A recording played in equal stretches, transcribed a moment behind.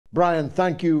Brian,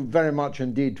 thank you very much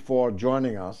indeed for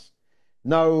joining us.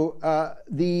 Now,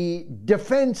 the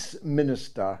defense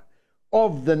minister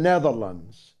of the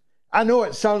Netherlands, I know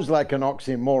it sounds like an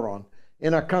oxymoron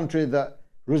in a country that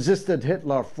resisted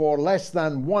Hitler for less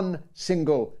than one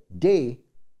single day,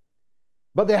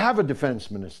 but they have a defense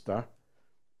minister.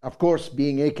 Of course,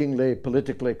 being achingly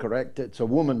politically correct, it's a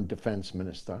woman defense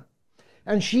minister.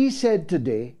 And she said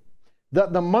today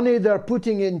that the money they're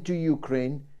putting into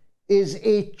Ukraine is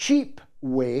a cheap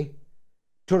way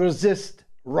to resist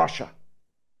Russia.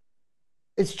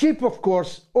 It's cheap, of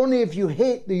course, only if you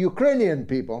hate the Ukrainian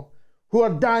people who are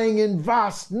dying in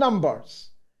vast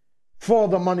numbers for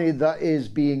the money that is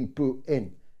being put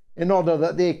in order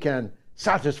that they can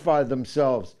satisfy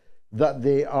themselves that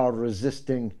they are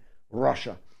resisting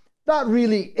Russia. That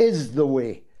really is the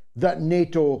way that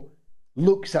NATO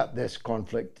looks at this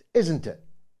conflict, isn't it?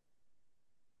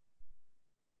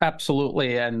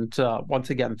 Absolutely. And once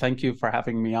again, thank you for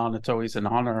having me on. It's always an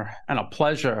honor and a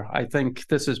pleasure. I think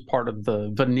this is part of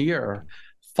the veneer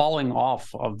falling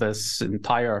off of this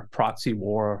entire proxy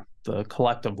war the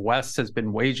collective West has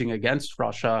been waging against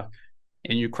Russia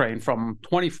in Ukraine from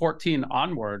 2014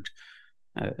 onward.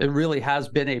 It really has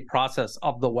been a process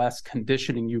of the West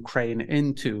conditioning Ukraine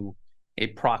into a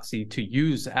proxy to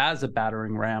use as a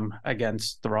battering ram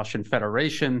against the Russian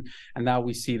Federation. And now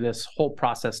we see this whole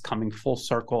process coming full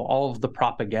circle, all of the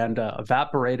propaganda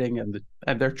evaporating and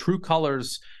their true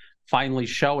colors finally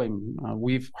showing.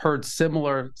 We've heard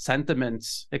similar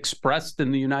sentiments expressed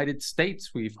in the United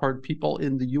States. We've heard people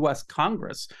in the US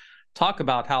Congress talk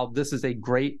about how this is a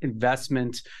great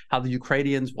investment, how the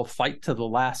Ukrainians will fight to the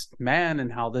last man,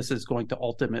 and how this is going to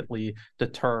ultimately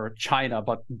deter China,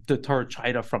 but deter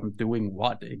China from doing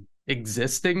what?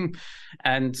 Existing?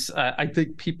 And I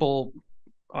think people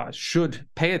should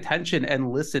pay attention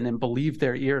and listen and believe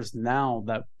their ears now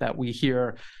that we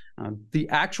hear the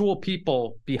actual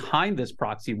people behind this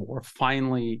proxy war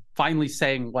finally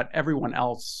saying what everyone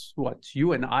else, what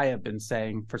you and I have been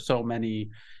saying for so many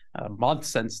months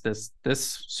since this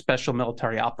special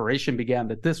military operation began,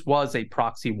 that this was a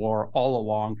proxy war all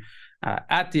along,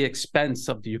 at the expense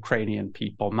of the Ukrainian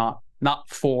people, not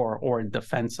for or in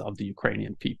defense of the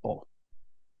Ukrainian people.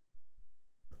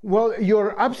 Well,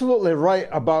 you're absolutely right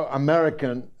about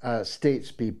American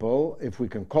statespeople, if we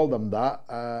can call them that.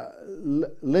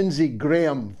 Lindsey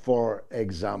Graham, for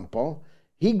example,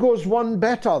 he goes one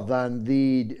better than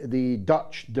the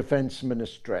Dutch defense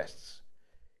ministress.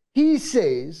 He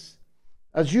says,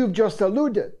 as you've just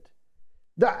alluded,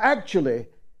 that actually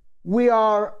we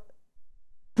are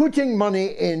putting money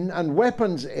in and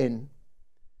weapons in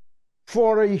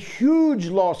for a huge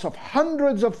loss of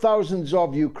hundreds of thousands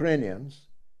of Ukrainians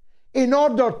in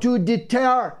order to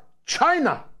deter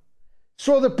China.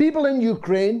 So the people in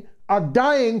Ukraine are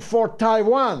dying for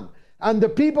Taiwan, and the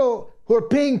people who are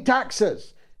paying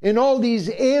taxes in all these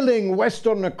ailing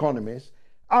Western economies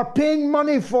are paying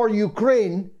money for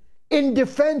Ukraine in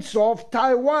defense of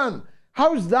Taiwan.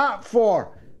 How's that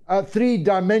for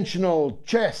three-dimensional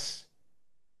chess?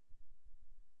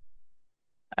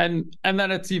 And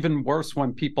then it's even worse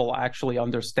when people actually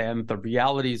understand the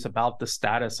realities about the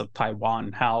status of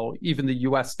Taiwan, how even the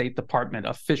US State Department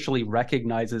officially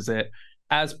recognizes it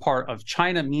as part of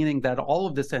China, meaning that all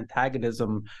of this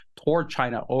antagonism toward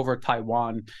China over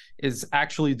Taiwan is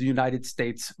actually the United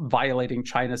States violating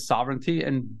China's sovereignty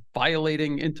and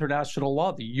violating international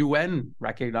law. The UN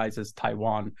recognizes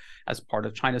Taiwan as part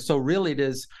of China. So really it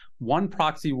is one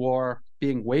proxy war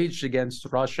being waged against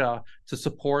Russia to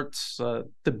support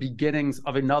the beginnings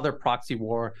of another proxy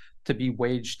war to be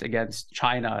waged against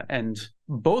China. And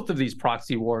both of these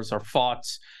proxy wars are fought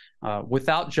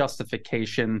without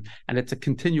justification, and it's a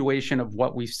continuation of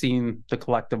what we've seen the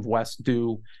collective West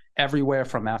do everywhere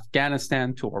from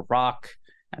Afghanistan to Iraq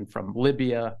and from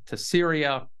Libya to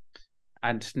Syria.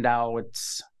 And now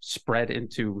it's spread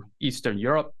into Eastern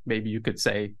Europe. Maybe you could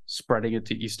say spreading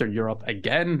into Eastern Europe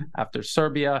again after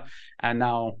Serbia, and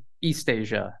now East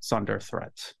Asia is under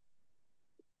threat.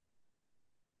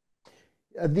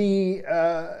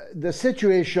 The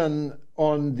situation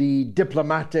on the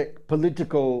diplomatic,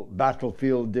 political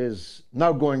battlefield is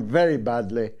now going very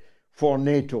badly for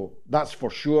NATO, that's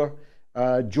for sure.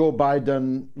 Joe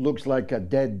Biden looks like a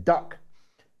dead duck.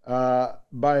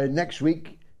 By next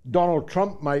week, Donald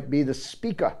Trump might be the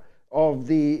Speaker of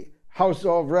the House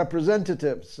of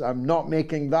Representatives. I'm not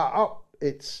making that up.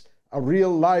 It's a real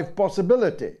live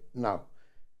possibility now.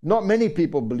 Not many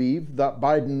people believe that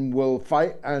Biden will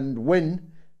fight and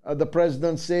win the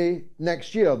presidency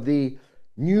next year. The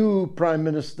new Prime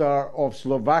Minister of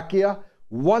Slovakia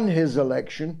won his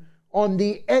election on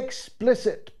the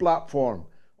explicit platform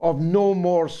of no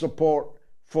more support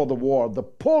for the war. The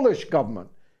Polish government,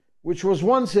 which was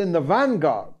once in the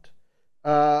vanguard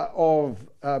of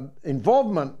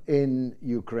involvement in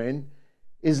Ukraine,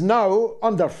 is now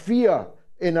under fear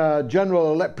in a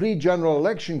pre-general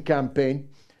election campaign,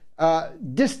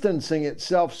 distancing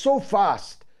itself so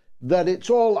fast that it's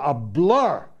all a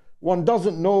blur. One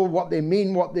doesn't know what they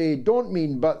mean, what they don't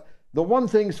mean, but the one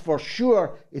thing's for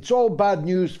sure, it's all bad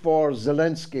news for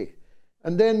Zelensky.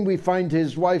 And then we find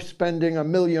his wife spending $1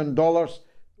 million,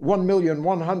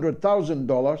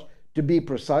 $1,100,000 to be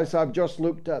precise. I've just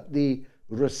looked at the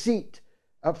receipt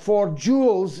for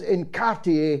jewels in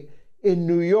Cartier in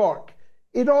New York.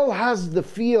 It all has the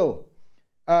feel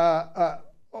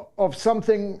of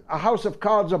something, a house of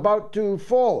cards about to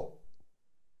fall.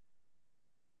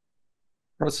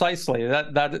 Precisely.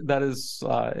 That is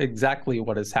exactly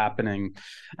what is happening.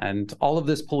 And all of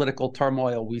this political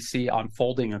turmoil we see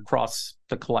unfolding across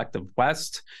the collective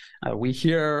West. We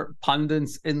hear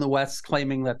pundits in the West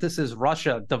claiming that this is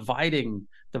Russia dividing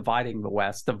the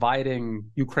West, dividing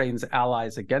Ukraine's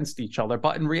allies against each other.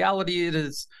 But in reality, it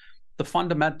is the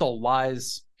fundamental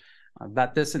lies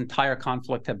that this entire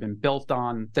conflict have been built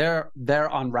on. They're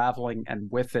unraveling,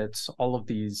 and with it, all of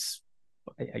these,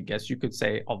 I guess you could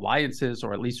say, alliances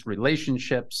or at least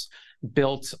relationships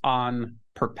built on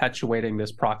perpetuating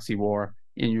this proxy war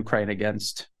in Ukraine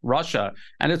against Russia.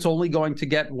 And it's only going to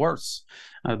get worse.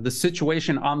 The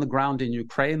situation on the ground in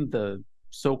Ukraine, the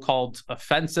so-called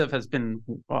offensive, has been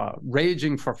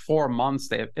raging for 4 months.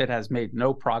 It has made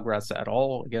no progress at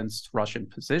all against Russian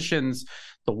positions.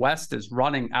 The West is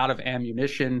running out of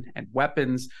ammunition and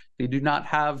weapons. They do not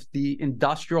have the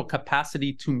industrial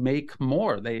capacity to make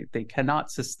more. They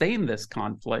cannot sustain this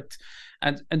conflict.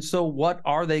 And so what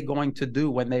are they going to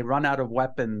do when they run out of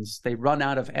weapons? They run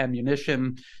out of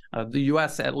ammunition. The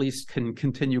US at least can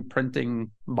continue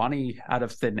printing money out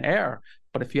of thin air.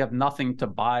 But if you have nothing to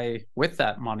buy with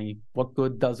that money, what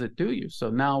good does it do you? So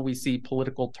now we see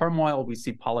political turmoil. We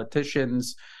see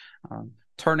politicians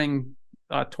turning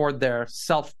toward their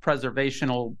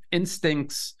self-preservational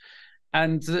instincts.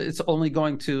 And it's only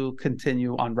going to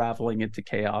continue unraveling into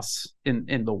chaos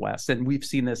in the West. And we've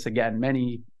seen this again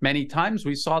many, many times.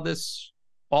 We saw this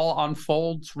all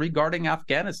unfold regarding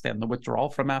Afghanistan, the withdrawal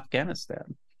from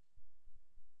Afghanistan.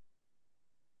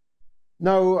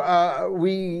 Now,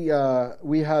 we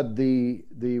had the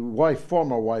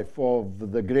former wife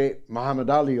of the great Muhammad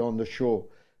Ali on the show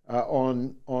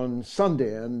on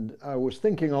Sunday, and I was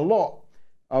thinking a lot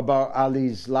about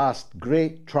Ali's last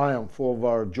great triumph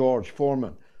over George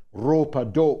Foreman,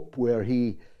 rope-a-dope, where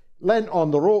he leant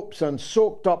on the ropes and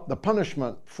soaked up the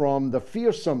punishment from the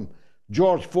fearsome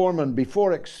George Foreman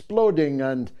before exploding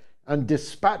and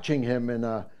dispatching him in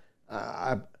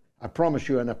I promise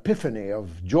you, an epiphany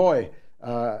of joy.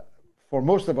 For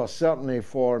most of us, certainly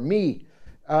for me.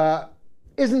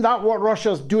 Isn't that what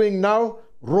Russia's doing now?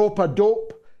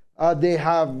 Rope-a-dope. They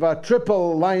have a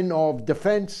triple line of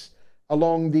defense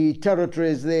along the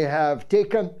territories they have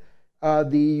taken.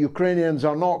 The Ukrainians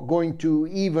are not going to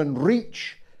even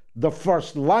reach the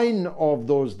first line of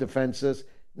those defenses,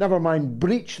 never mind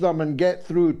breach them and get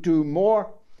through to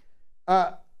more.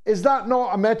 Is that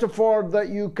not a metaphor that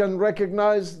you can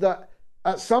recognize that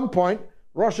at some point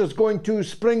Russia's going to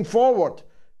spring forward,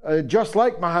 just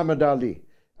like Muhammad Ali,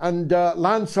 and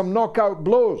land some knockout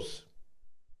blows?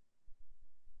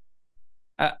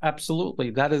 Absolutely.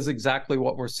 That is exactly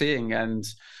what we're seeing. And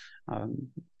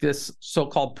this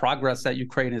so-called progress that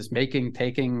Ukraine is making,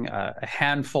 taking a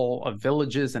handful of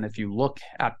villages, and if you look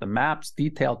at the maps,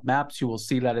 detailed maps, you will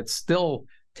see that it's still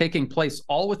taking place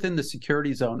all within the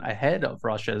security zone ahead of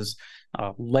Russia's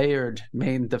layered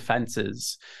main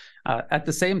defenses. At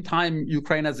the same time,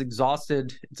 Ukraine has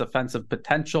exhausted its offensive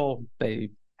potential. They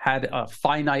had a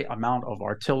finite amount of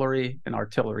artillery and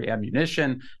artillery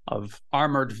ammunition, of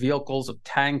armored vehicles, of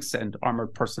tanks and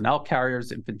armored personnel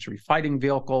carriers, infantry fighting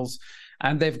vehicles,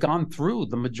 and they've gone through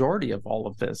the majority of all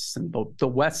of this. And the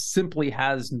West simply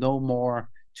has no more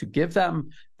to give them.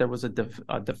 There was a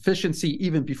deficiency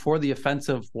even before the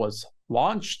offensive was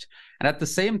launched. And at the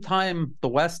same time, the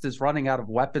West is running out of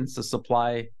weapons to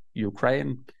supply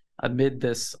Ukraine. Amid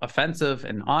this offensive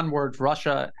and onward,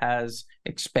 Russia has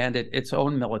expanded its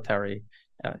own military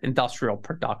industrial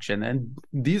production. And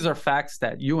these are facts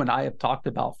that you and I have talked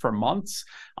about for months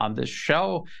on this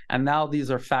show. And now these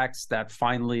are facts that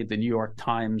finally the New York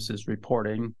Times is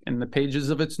reporting in the pages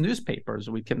of its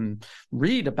newspapers. We can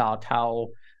read about how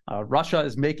Russia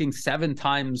is making 7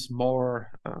 times more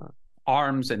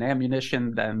arms and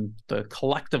ammunition than the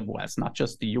collective West, not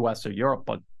just the US or Europe,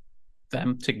 but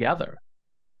them together.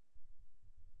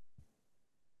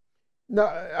 No,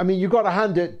 I mean, you got to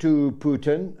hand it to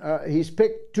Putin. He's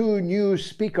picked two new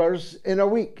speakers in a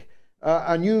week,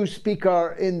 a new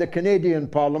speaker in the Canadian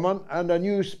Parliament and a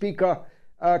new speaker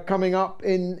coming up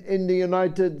in the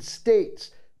United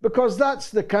States, because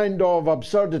that's the kind of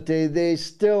absurdity they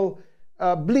still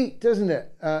bleat, isn't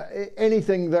it?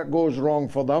 Anything that goes wrong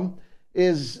for them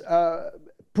is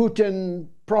Putin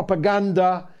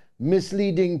propaganda,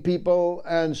 misleading people,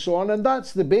 and so on. And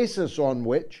that's the basis on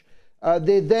which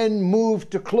they then move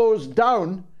to close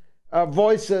down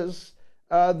voices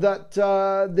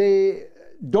that they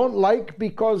don't like,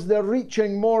 because they're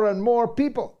reaching more and more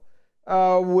people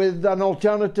with an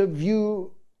alternative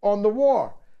view on the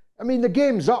war. I mean, the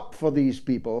game's up for these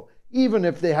people, even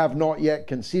if they have not yet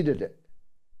conceded it.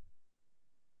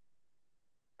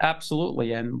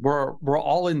 Absolutely, and we're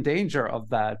all in danger of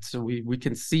that. So we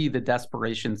can see the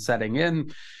desperation setting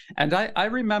in. And I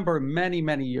remember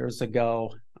many years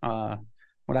ago,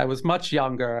 when I was much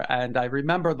younger, and I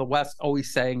remember the West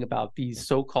always saying about these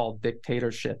so-called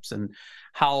dictatorships and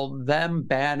how them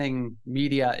banning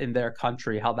media in their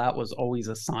country, how that was always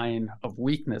a sign of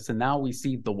weakness. And now we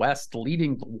see the West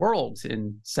leading the world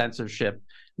in censorship,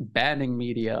 banning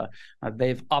media.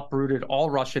 They've uprooted all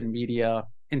Russian media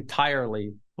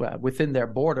entirely within their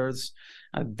borders.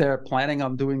 They're planning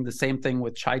on doing the same thing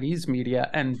with Chinese media.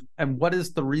 And what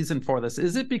is the reason for this?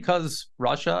 Is it because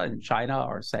Russia and China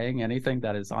are saying anything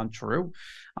that is untrue?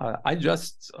 I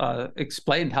just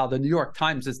explained how the New York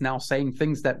Times is now saying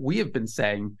things that we have been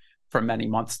saying for many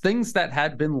months, things that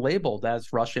had been labeled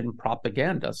as Russian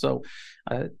propaganda. So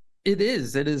it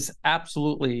is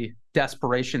absolutely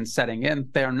desperation setting in.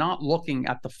 They're not looking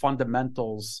at the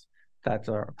fundamentals that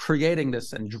are creating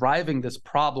this and driving this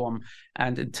problem.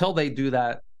 And until they do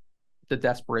that, the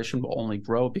desperation will only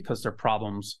grow, because their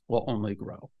problems will only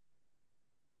grow.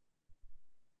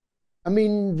 I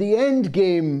mean, the end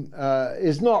game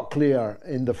is not clear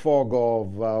in the fog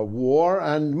of war,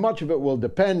 and much of it will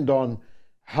depend on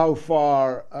how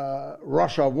far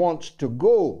Russia wants to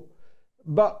go.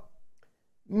 But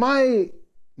my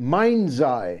mind's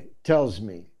eye tells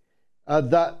me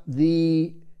that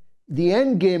the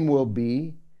end game will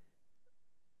be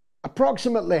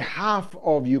approximately half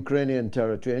of Ukrainian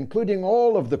territory, including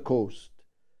all of the coast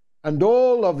and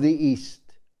all of the east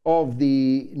of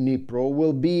the Dnipro,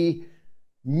 will be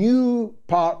new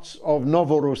parts of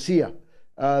Novorossiya.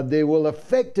 They will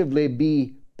effectively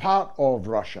be part of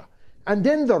Russia. And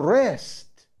then the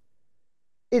rest,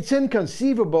 it's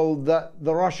inconceivable that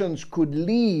the Russians could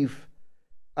leave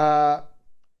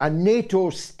a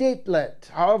NATO statelet,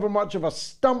 however much of a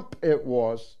stump it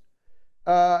was,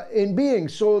 in being.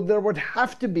 So there would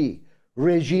have to be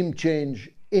regime change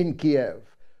in Kiev.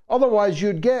 Otherwise,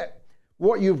 you'd get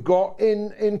what you've got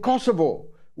in Kosovo,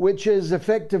 which is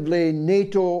effectively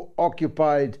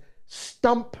NATO-occupied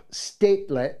stump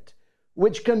statelet,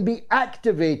 which can be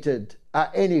activated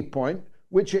at any point,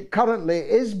 which it currently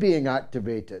is being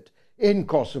activated in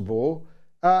Kosovo,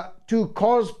 to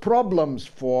cause problems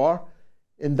for,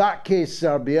 in that case,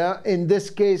 Serbia, in this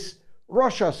case,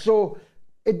 Russia. So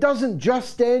it doesn't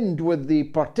just end with the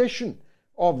partition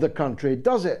of the country,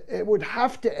 does it? It would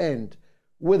have to end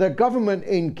with a government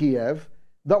in Kiev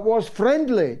that was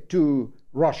friendly to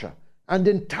Russia and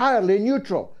entirely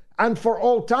neutral, and for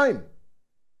all time.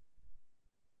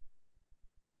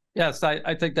 Yes,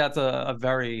 I think that's a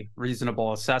very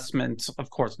reasonable assessment. Of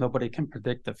course, nobody can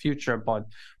predict the future, but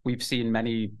we've seen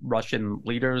many Russian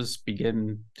leaders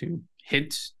begin to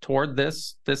hint toward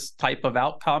this type of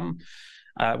outcome.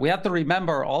 We have to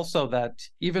remember also that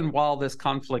even while this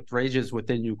conflict rages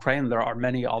within Ukraine, there are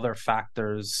many other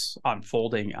factors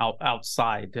unfolding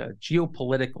outside.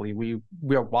 Geopolitically,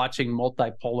 we are watching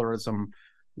multipolarism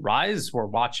rise. We're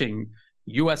watching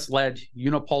US-led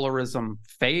unipolarism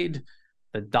fade.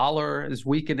 The dollar is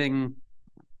weakening.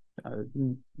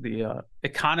 The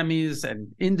economies and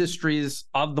industries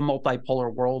of the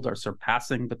multipolar world are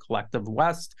surpassing the collective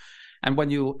West. And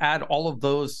when you add all of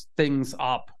those things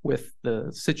up with the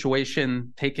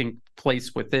situation taking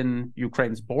place within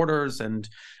Ukraine's borders and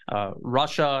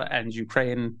Russia and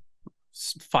Ukraine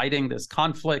fighting this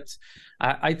conflict,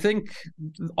 I think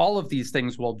all of these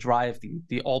things will drive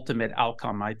the ultimate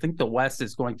outcome. I think the West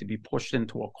is going to be pushed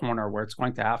into a corner where it's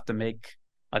going to have to make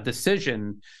a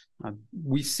decision.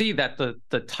 We see that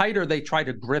the tighter they try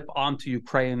to grip onto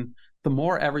Ukraine, the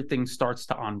more everything starts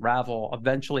to unravel.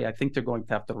 Eventually, I think they're going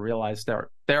to have to realize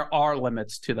there are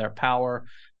limits to their power.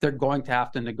 They're going to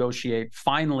have to negotiate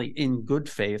finally in good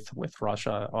faith with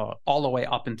Russia. All the way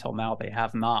up until now, they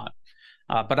have not.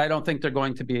 But I don't think they're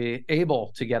going to be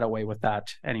able to get away with that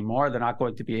anymore. They're not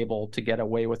going to be able to get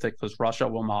away with it because Russia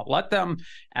will not let them.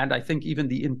 And I think even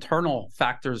the internal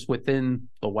factors within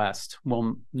the West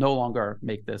will no longer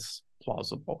make this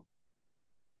plausible.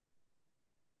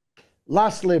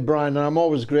 Lastly, Brian, and I'm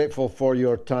always grateful for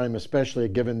your time, especially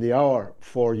given the hour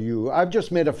for you. I've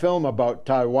just made a film about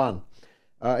Taiwan.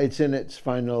 It's in its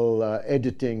final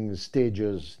editing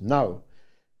stages now.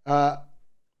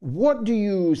 What do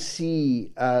you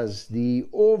see as the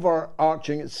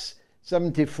overarching, it's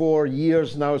 74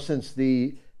 years now since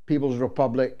the People's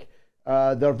Republic.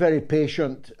 They're very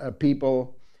patient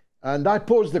people. And I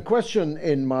posed the question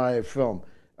in my film,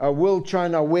 will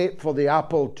China wait for the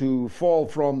apple to fall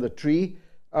from the tree,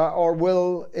 or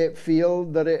will it feel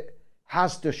that it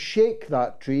has to shake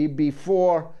that tree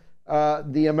before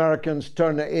the Americans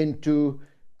turn it into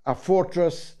a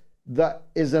fortress that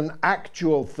is an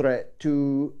actual threat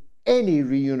to any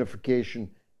reunification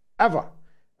ever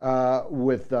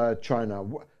with China?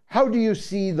 How do you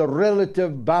see the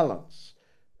relative balance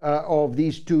of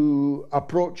these two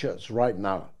approaches right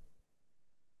now?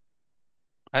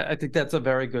 I think that's a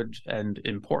very good and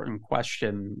important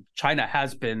question. China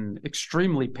has been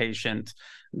extremely patient.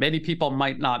 Many people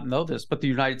might not know this, but the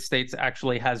United States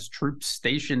actually has troops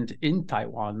stationed in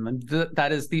Taiwan. And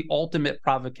that is the ultimate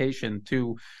provocation,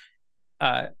 to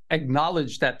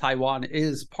acknowledge that Taiwan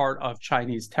is part of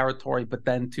Chinese territory, but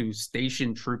then to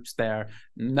station troops there,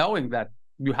 knowing that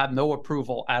you have no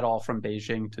approval at all from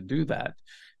Beijing to do that,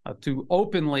 to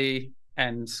openly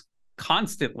and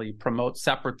constantly promote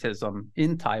separatism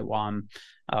in Taiwan,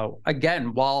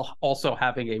 again, while also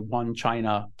having a one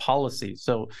China policy.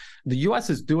 So the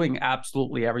US is doing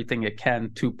absolutely everything it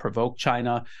can to provoke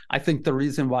China. I think the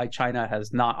reason why China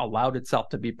has not allowed itself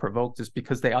to be provoked is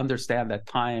because they understand that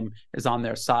time is on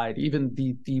their side. Even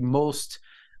the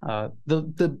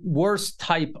worst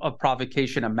type of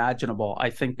provocation imaginable, I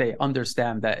think they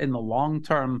understand that in the long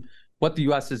term, what the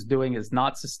U.S. is doing is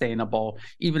not sustainable.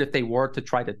 Even if they were to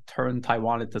try to turn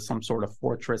Taiwan into some sort of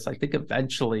fortress, I think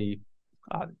eventually,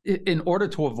 in order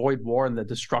to avoid war and the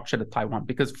destruction of Taiwan,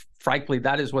 because frankly,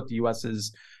 that is what the U.S.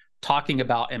 is talking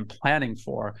about and planning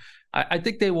for, I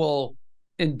think they will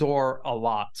endure a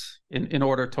lot in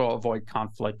order to avoid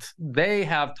conflict. They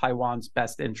have Taiwan's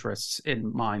best interests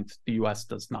in mind. The U.S.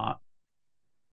 does not.